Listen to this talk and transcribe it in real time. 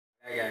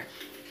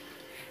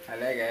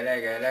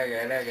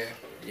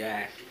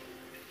Yeah,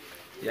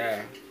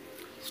 yeah.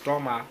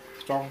 Strong my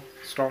strong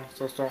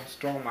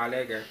my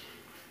leg.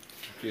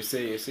 You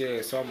see,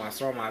 strong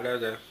my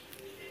leg.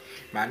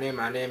 My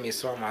name is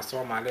strong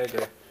my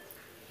leg.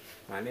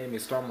 My name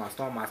is strong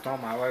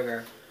my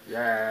leg.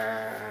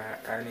 Yeah,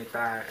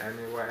 anytime,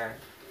 anywhere,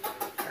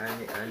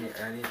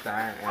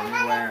 anytime,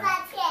 anywhere,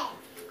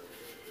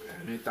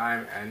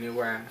 anytime,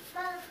 anywhere.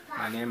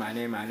 My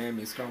name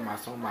is strong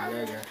my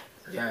leg.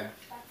 Yeah.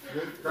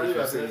 If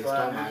you say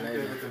strong my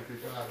leg,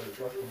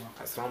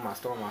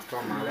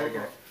 strong my leg.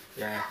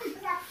 Yeah.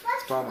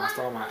 Strong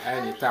my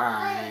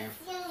anytime.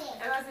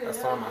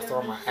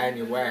 Strong my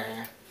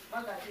anywhere.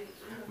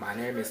 My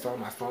name is strong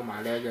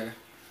my leg.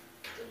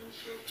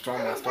 Strong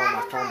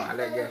my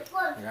leg.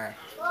 Yeah.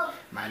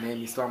 My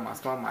name is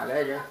strong my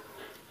leg.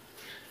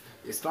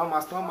 It's strong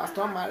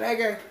my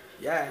leg.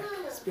 Yeah.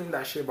 Spin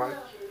that shit, boy.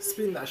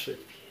 Spin that shit.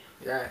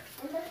 Yeah.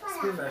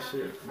 Spin that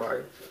shit,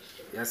 boy.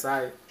 Yes,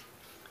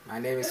 My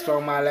name is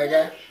Strong My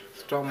Leg.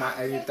 Strong My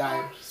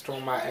anytime.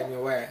 Strong My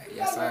anywhere.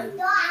 Yes,